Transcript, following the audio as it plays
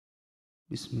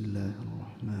بسم الله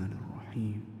الرحمن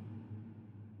الرحيم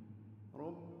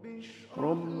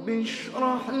رب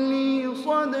اشرح لي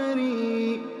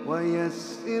صدري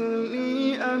ويسر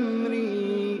لي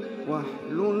أمري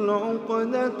واحلل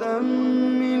عقدة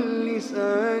من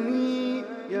لساني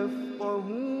يفقه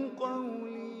قولي.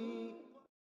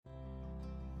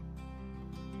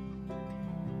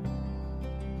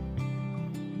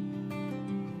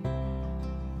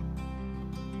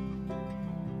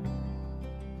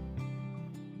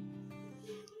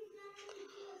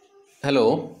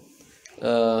 Hello.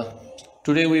 Uh,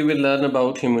 Today we will learn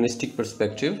about humanistic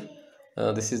perspective.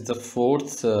 This is the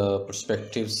fourth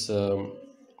perspectives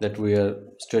that we are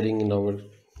studying in our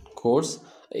course.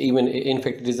 Even in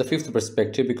fact, it is the fifth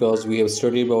perspective because we have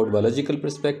studied about biological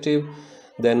perspective,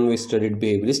 then we studied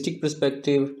behavioristic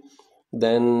perspective,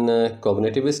 then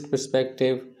cognitivist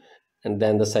perspective, and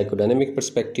then the psychodynamic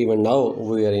perspective, and now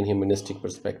we are in humanistic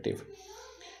perspective.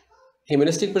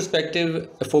 Humanistic perspective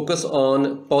focus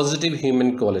on positive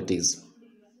human qualities.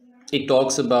 It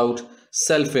talks about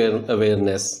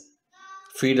self-awareness,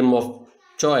 freedom of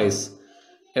choice,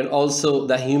 and also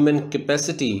the human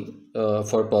capacity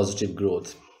for positive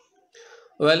growth.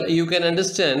 Well, you can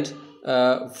understand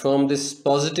from this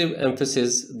positive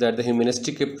emphasis that the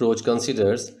humanistic approach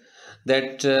considers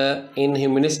that in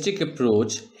humanistic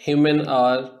approach, humans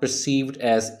are perceived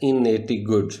as innately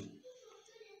good.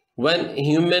 When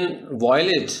humans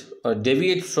violate or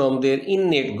deviate from their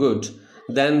innate good,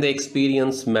 then they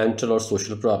experience mental or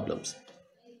social problems.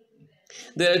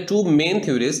 There are two main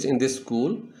theorists in this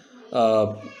school,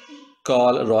 uh,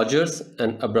 called Rogers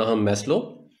and Abraham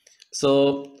Maslow.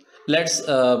 So let's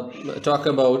talk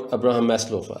about Abraham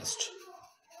Maslow first.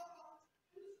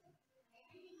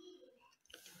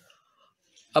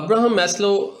 Abraham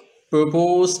Maslow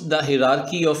proposed the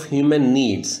hierarchy of human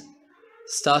needs,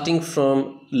 starting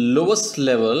from lowest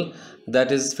level,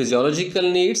 that is physiological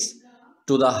needs,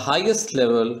 to the highest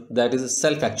level, that is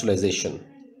self-actualization.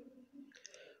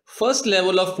 First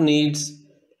level of needs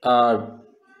are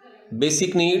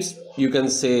basic needs, you can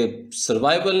say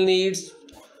survival needs,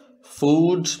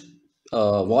 food,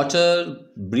 water,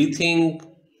 breathing,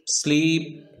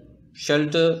 sleep,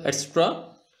 shelter, etc.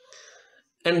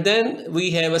 And then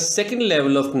we have a second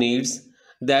level of needs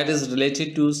that is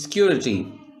related to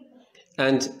security,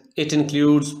 and it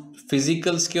includes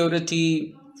physical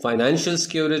security, financial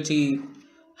security,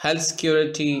 health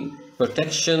security,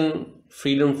 protection,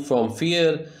 freedom from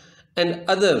fear, and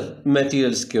other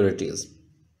material securities.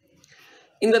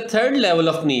 In the third level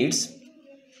of needs,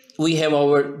 we have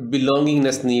our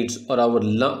belongingness needs or our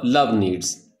love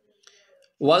needs.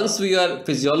 Once we are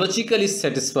physiologically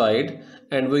satisfied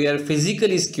and we are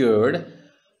physically secured,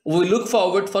 we look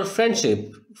forward for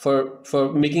friendship,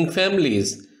 for making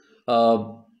families,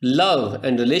 love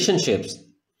and relationships.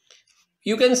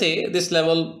 You can say this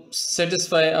level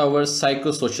satisfy our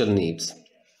psychosocial needs.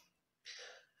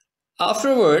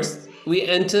 Afterwards, we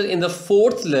enter in the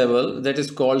fourth level that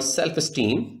is called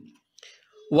self-esteem.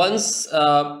 Once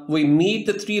we meet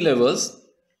the three levels,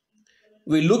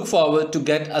 we look forward to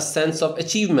get a sense of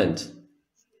achievement,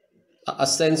 a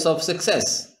sense of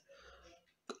success,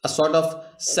 a sort of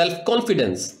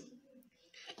self-confidence,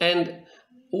 and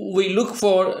we look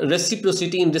for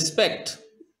reciprocity in respect,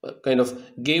 kind of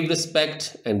give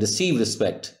respect and receive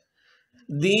respect.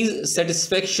 These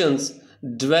satisfactions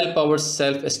develop our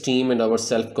self-esteem and our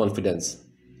self-confidence.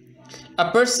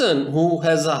 A person who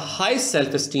has a high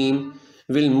self-esteem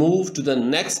will move to the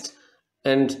next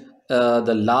and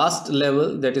the last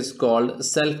level, that is called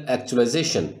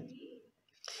self-actualization.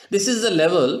 This is the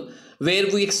level where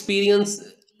we experience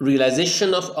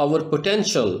realization of our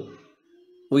potential.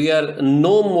 We are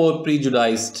no more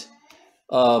prejudiced,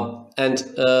 and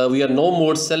we are no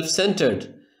more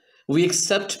self-centered. We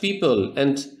accept people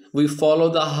and we follow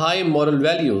the high moral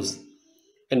values,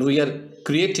 and we are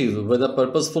creative with a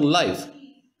purposeful life.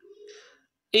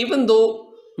 Even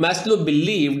though Maslow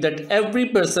believed that every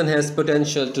person has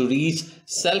potential to reach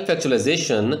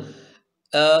self-actualization,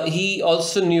 he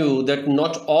also knew that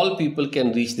not all people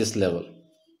can reach this level.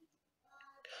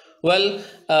 Well,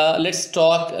 let's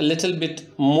talk a little bit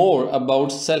more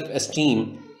about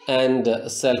self-esteem and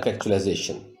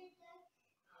self-actualization.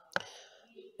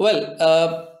 Well,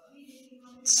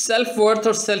 self-worth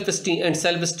or self-esteem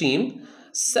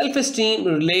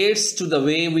relates to the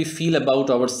way we feel about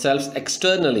ourselves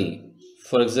externally.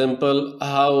 For example,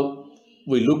 how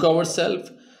we look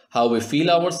ourselves, how we feel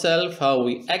ourselves, how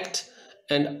we act,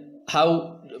 and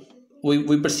how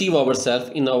we perceive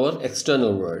ourselves in our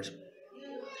external world.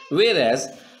 Whereas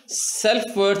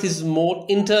self-worth is more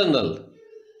internal.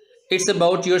 It's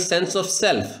about your sense of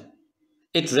self.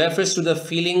 It refers to the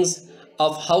feelings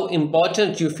of how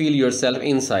important you feel yourself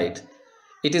inside.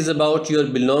 It is about your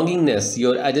belongingness,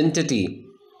 your identity,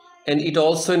 and it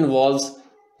also involves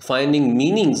finding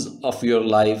meanings of your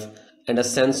life and a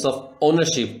sense of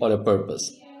ownership or a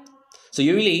purpose. So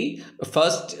usually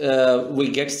first we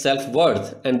get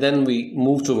self-worth and then we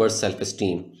move towards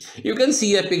self-esteem. You can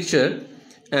see a picture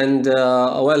and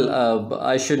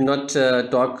I should not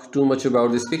talk too much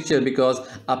about this picture because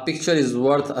a picture is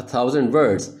worth 1,000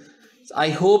 words. I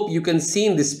hope you can see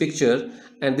in this picture,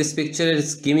 and this picture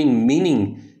is giving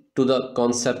meaning to the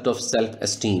concept of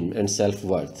self-esteem and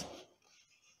self-worth.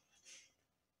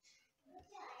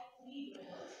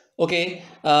 Okay,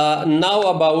 now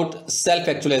about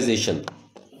self-actualization.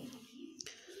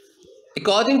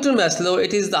 According to Maslow,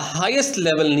 it is the highest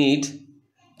level need,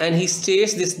 and he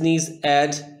states this needs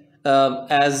as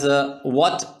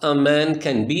what a man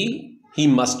can be, he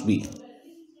must be.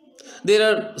 There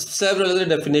are several other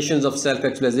definitions of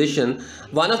self-actualization.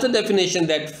 One of the definitions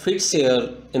that fits here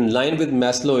in line with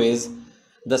Maslow is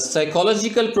the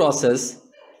psychological process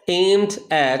aimed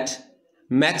at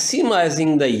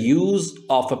maximizing the use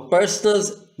of a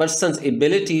person's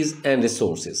abilities and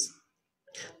resources.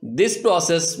 This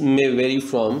process may vary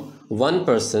from one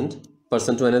person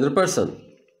to another person.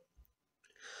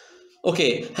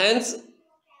 Okay, hence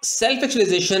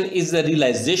self-actualization is the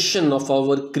realization of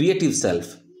our creative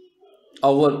self,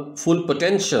 our full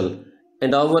potential,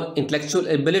 and our intellectual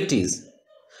abilities.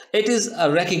 It is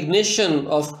a recognition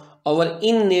of our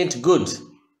innate good,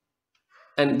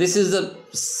 and this is a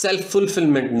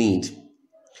self-fulfillment need.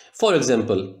 For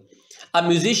example, a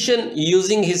musician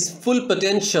using his full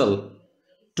potential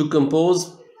to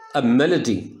compose a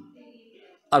melody.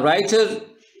 A writer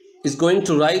is going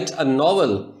to write a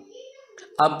novel.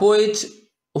 A poet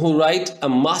who writes a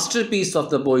masterpiece of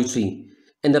the poetry,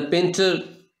 and a painter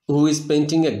who is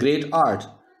painting a great art.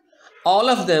 All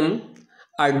of them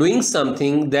are doing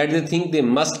something that they think they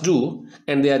must do,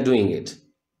 and they are doing it.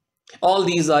 All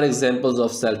these are examples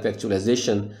of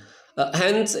self-actualization.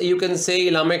 Hence, you can say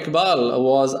Allama Iqbal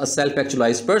was a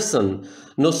self-actualized person.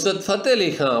 Nusrat Fateh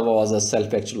Ali Khan was a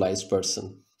self-actualized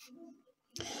person.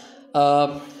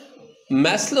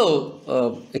 Maslow,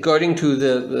 according to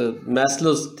the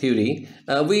Maslow's theory,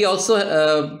 we also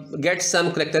get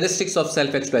some characteristics of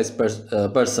self-actualized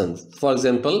persons. For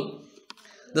example,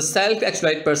 the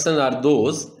self-actualized person are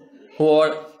those who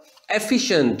are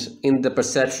efficient in the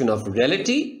perception of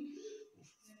reality.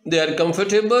 They are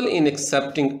comfortable in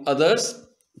accepting others,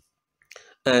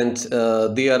 and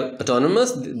they are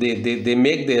autonomous. They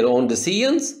make their own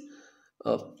decisions.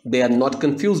 They are not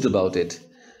confused about it,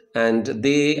 and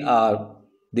they are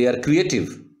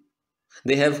creative.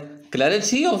 They have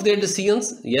clarity of their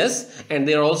decisions, yes, and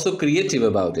they are also creative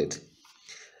about it,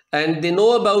 and they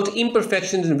know about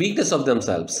imperfections and weakness of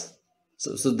themselves.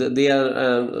 So they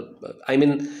are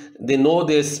they know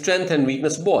their strength and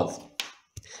weakness both,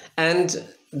 and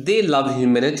they love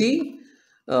humanity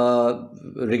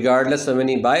regardless of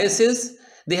any biases.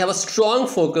 They have a strong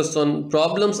focus on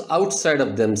problems outside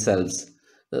of themselves.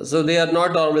 So they are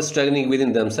not always struggling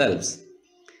within themselves.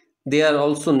 They are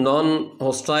also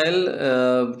non-hostile,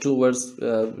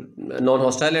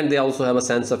 and they also have a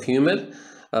sense of humor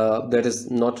that is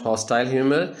not hostile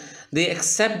humor. They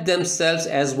accept themselves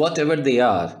as whatever they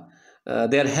are.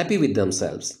 They are happy with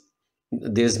themselves.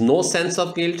 There is no sense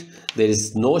of guilt. There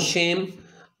is no shame,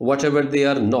 whatever they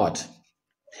are not.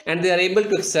 And they are able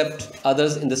to accept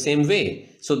others in the same way.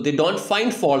 So they don't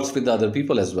find faults with other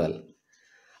people as well.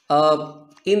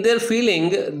 In their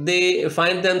feeling, they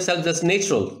find themselves as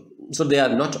natural. So they are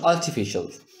not artificial.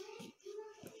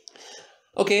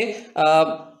 Okay.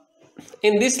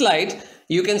 In this slide,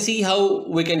 you can see how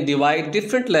we can divide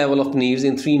different level of needs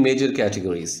in three major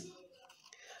categories.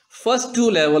 First two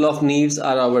level of needs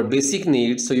are our basic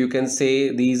needs. So you can say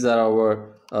these are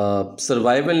our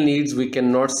survival needs. We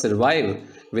cannot survive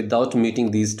without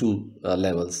meeting these two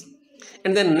levels.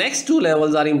 And then next two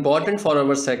levels are important for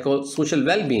our social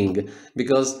well-being,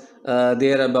 because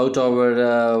they are about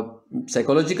our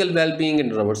psychological well-being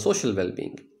and our social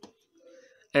well-being.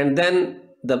 And then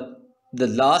the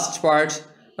last part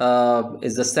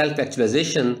is the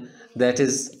self-actualization, that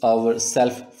is our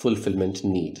self-fulfillment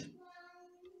need.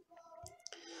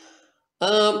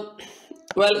 Well,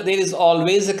 there is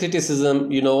always a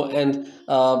criticism, and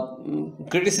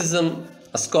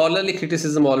a scholarly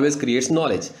criticism always creates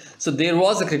knowledge. So there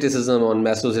was a criticism on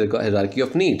Maslow's hierarchy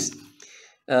of needs.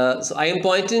 So I am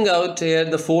pointing out here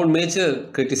the four major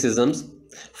criticisms.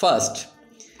 First,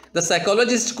 the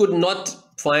psychologist could not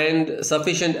find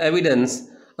sufficient evidence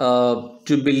to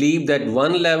believe that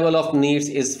one level of needs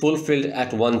is fulfilled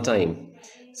at one time.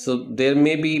 So there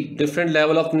may be different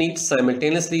level of needs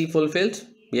simultaneously fulfilled.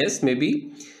 Yes,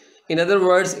 maybe. In other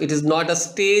words, it is not a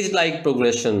stage-like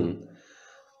progression.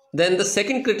 Then the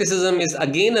second criticism is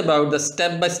again about the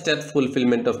step-by-step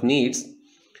fulfillment of needs.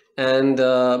 And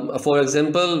for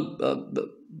example,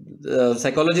 the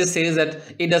psychologist says that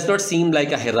it does not seem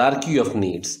like a hierarchy of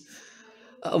needs.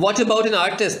 What about an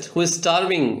artist who is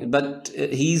starving but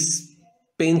he's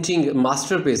painting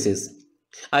masterpieces?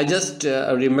 I just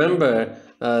remember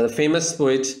the famous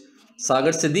poet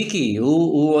Sagar Siddiqui,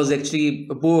 who was actually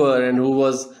poor and who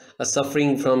was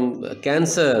suffering from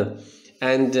cancer,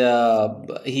 and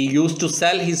he used to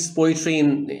sell his poetry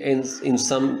in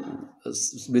some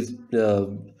with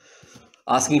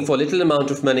asking for little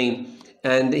amount of money,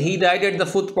 and he died at the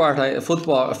footpath,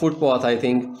 I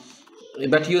think.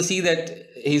 But you see that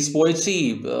his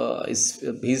poetry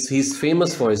he's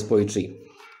famous for his poetry.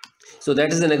 So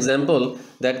that is an example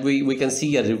that we can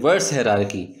see a reverse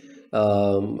hierarchy.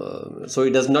 So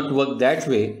it does not work that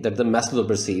way that the Maslow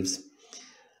perceives.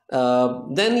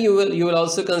 Then you will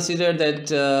also consider that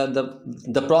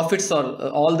the prophets, or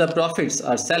all the prophets,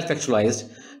 are self-actualized,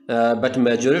 but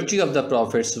majority of the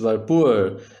prophets were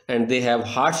poor and they have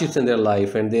hardships in their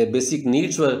life and their basic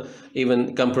needs were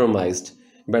even compromised,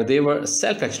 but they were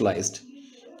self-actualized.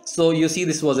 So you see,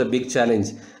 this was a big challenge,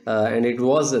 and it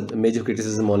was a major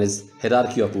criticism on his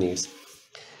hierarchy of needs.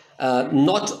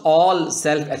 Not all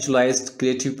self-actualized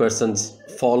creative persons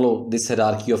follow this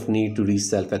hierarchy of need to reach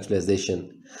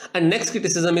self-actualization. And next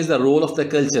criticism is the role of the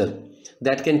culture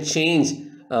that can change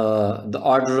the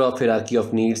order of hierarchy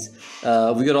of needs.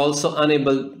 We are also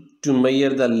unable to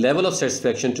measure the level of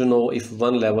satisfaction to know if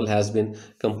one level has been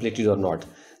completed or not.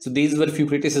 So these were few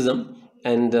criticism,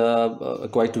 and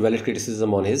quite valid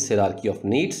criticism on his hierarchy of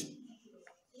needs.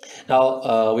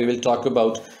 Now we will talk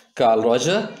about Carl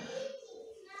Rogers.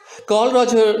 Carl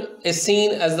Rogers is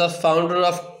seen as the founder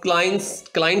of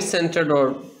client-centered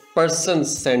or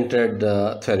person-centered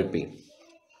therapy.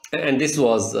 And this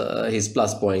was his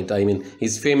plus point. I mean,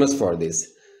 he's famous for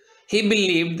this. He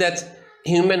believed that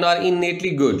humans are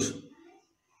innately good,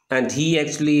 and he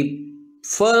actually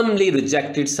firmly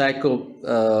rejected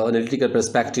psychoanalytical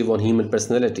perspective on human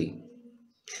personality.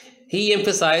 He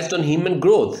emphasized on human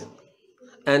growth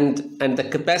and the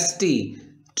capacity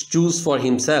to choose for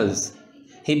himself.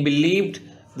 He believed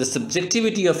the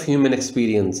subjectivity of human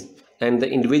experience and the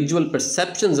individual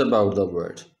perceptions about the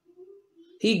world.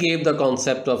 He gave the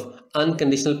concept of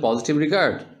unconditional positive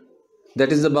regard,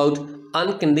 that is about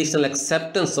unconditional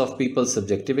acceptance of people's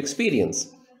subjective experience.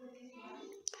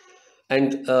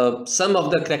 And some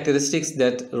of the characteristics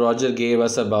that Roger gave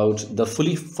us about the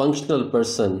fully functional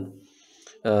person,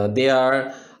 they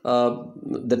are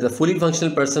that the fully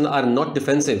functional person are not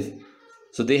defensive.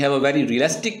 So they have a very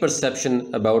realistic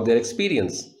perception about their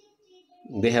experience.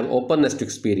 They have openness to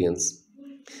experience.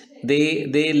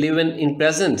 They live in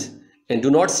present and do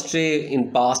not stray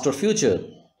in past or future.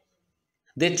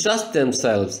 They trust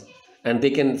themselves and they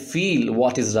can feel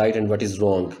what is right and what is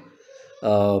wrong.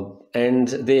 And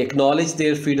they acknowledge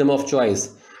their freedom of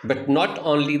choice. But not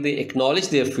only they acknowledge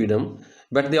their freedom,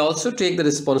 but they also take the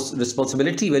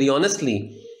responsibility very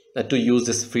honestly to use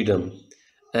this freedom.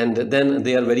 And then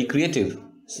they are very creative.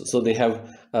 So they have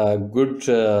good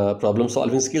problem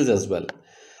solving skills as well.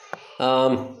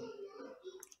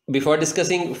 Before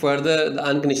discussing further the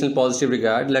unconditional positive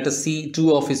regard, let us see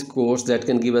two of his quotes that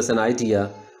can give us an idea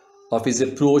of his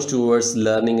approach towards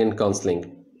learning and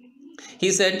counseling.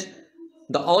 He said,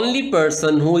 "The only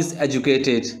person who is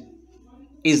educated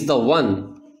is the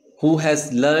one who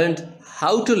has learned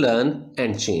how to learn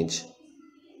and change."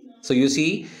 So you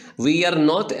see, we are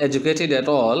not educated at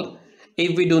all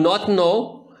if we do not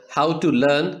know how to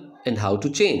learn and how to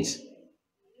change.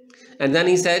 And then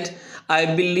he said, "I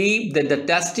believe that the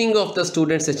testing of the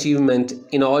student's achievement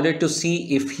in order to see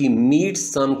if he meets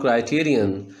some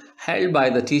criterion held by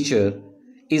the teacher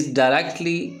is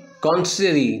directly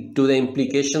contrary to the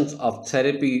implications of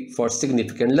therapy for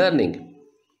significant learning."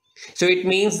 So it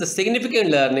means the significant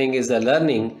learning is a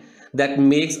learning that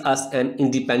makes us an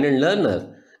independent learner,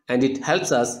 and it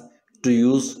helps us to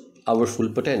use our full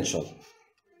potential.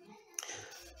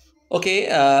 Okay,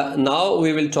 now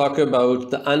we will talk about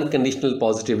the unconditional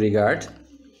positive regard.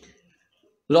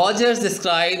 Rogers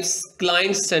describes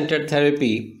client-centered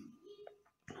therapy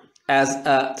as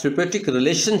a therapeutic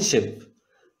relationship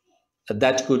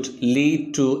that could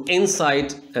lead to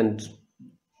insight and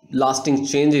lasting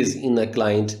changes in a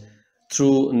client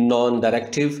through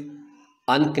non-directive,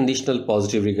 unconditional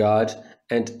positive regard,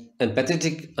 and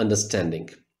empathetic understanding.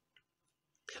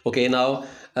 Okay, now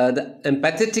the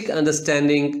empathetic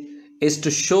understanding is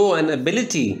to show an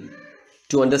ability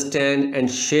to understand and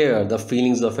share the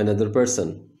feelings of another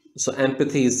person. So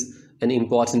empathy is an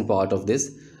important part of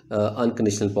this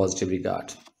unconditional positive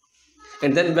regard.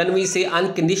 And then when we say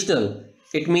unconditional,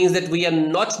 it means that we are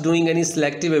not doing any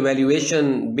selective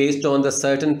evaluation based on the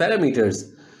certain parameters,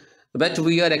 but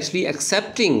we are actually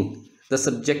accepting the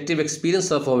subjective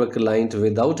experience of our client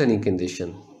without any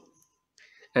condition.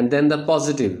 And then the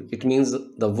positive, it means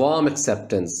the warm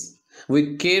acceptance.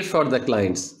 We care for the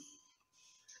clients.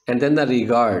 And then the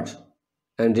regard.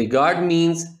 And regard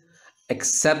means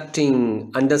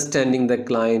accepting, understanding the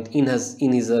client in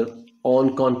his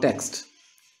own context,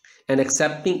 and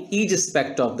accepting each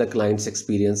aspect of the client's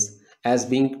experience as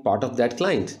being part of that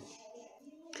client.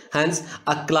 Hence,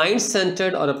 a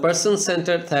client-centered or a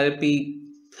person-centered therapy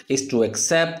is to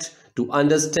accept, to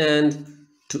understand,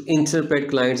 to interpret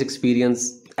client's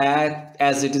experience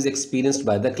as it is experienced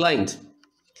by the client,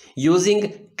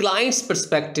 using client's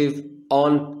perspective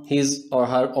on his or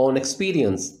her own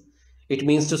experience. It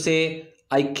means to say,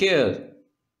 I care,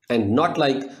 and not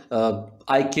like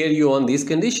I care you on these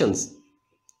conditions.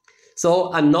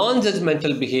 So a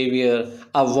non-judgmental behavior,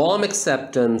 a warm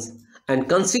acceptance, and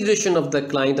consideration of the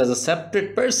client as a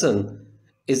separate person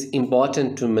is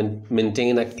important to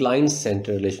maintain a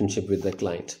client-centered relationship with the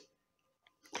client.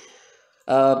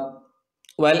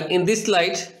 Well, in this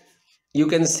slide, you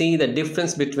can see the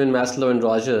difference between Maslow and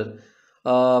Roger.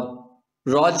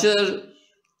 Roger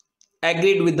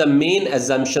agreed with the main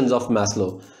assumptions of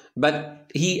Maslow,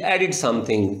 but he added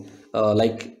something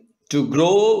like to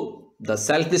grow, the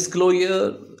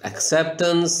self-disclosure,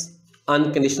 acceptance,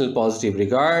 unconditional positive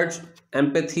regard,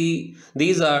 empathy.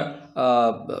 These are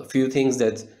a few things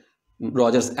that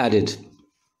Rogers added.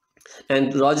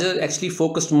 And Roger actually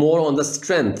focused more on the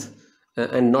strength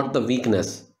and not the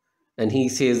weakness. And he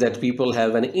says that people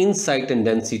have an inside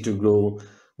tendency to grow.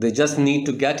 They just need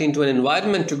to get into an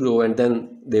environment to grow, and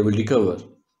then they will recover.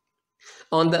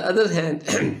 On the other hand,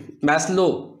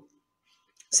 Maslow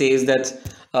says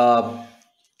that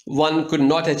one could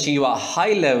not achieve a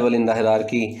high level in the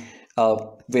hierarchy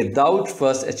without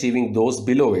first achieving those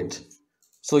below it.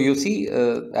 So you see,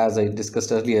 as I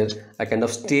discussed earlier, a kind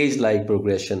of stage-like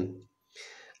progression.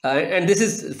 And this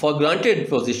is for granted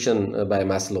position by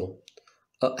Maslow.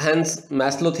 Hence,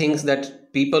 Maslow thinks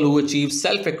that people who achieve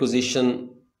self-acquisition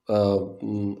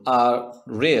are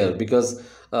rare, because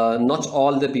not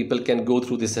all the people can go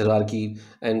through this hierarchy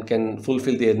and can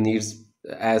fulfill their needs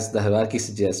as the hierarchy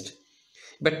suggests.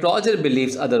 But Roger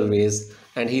believes other ways,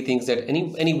 and he thinks that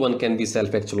anyone can be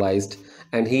self-actualized,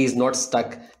 and he is not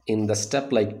stuck in the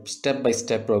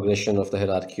step-by-step progression of the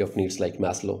hierarchy of needs like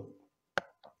Maslow.